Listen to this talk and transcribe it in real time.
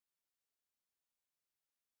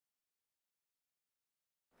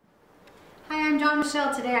I'm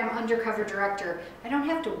Michelle. Today I'm Undercover Director. I don't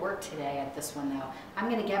have to work today at this one though. I'm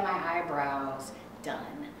going to get my eyebrows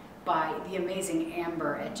done by the amazing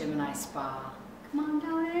Amber at Gemini Spa. Come on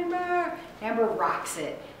down, Amber. Amber rocks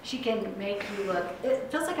it. She can make you look,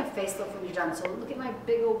 it feels like a facelift when you're done. So look at my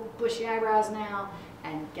big old bushy eyebrows now.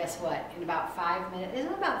 And guess what? In about 5 minutes,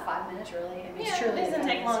 isn't it about 5 minutes really? I mean, yeah, it doesn't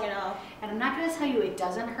take long at all. And I'm not going to tell you it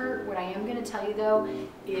doesn't hurt. What I am going to tell you though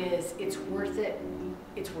is it's worth it.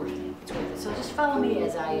 It's worth it. It's worth it. So just follow me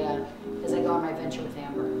as I go on my venture with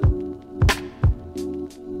Amber.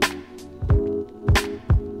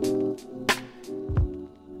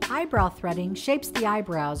 Eyebrow threading shapes the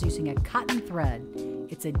eyebrows using a cotton thread.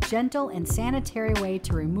 It's a gentle and sanitary way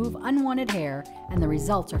to remove unwanted hair, and the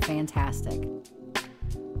results are fantastic.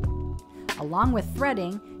 Along with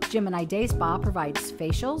threading, Gemini Day Spa provides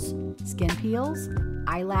facials, skin peels,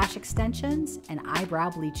 eyelash extensions, and eyebrow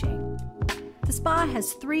bleaching. The spa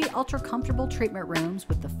has 3 ultra-comfortable treatment rooms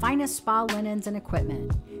with the finest spa linens and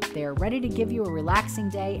equipment. They are ready to give you a relaxing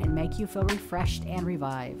day and make you feel refreshed and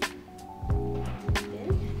revived.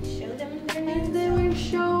 Show them their names. And then we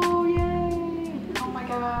show, yay! Oh my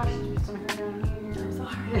gosh, some hair down here.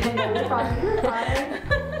 Sorry. You're fine, you're fine.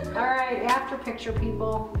 All right, after picture,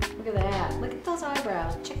 people. Look at that. Look at those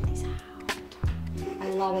eyebrows. Check these out. I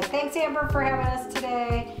love it. Thanks, Amber, for having us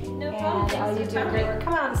today. No problem. And you do a great work.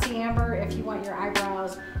 Come out and see Amber if you want your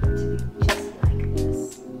eyebrows to be just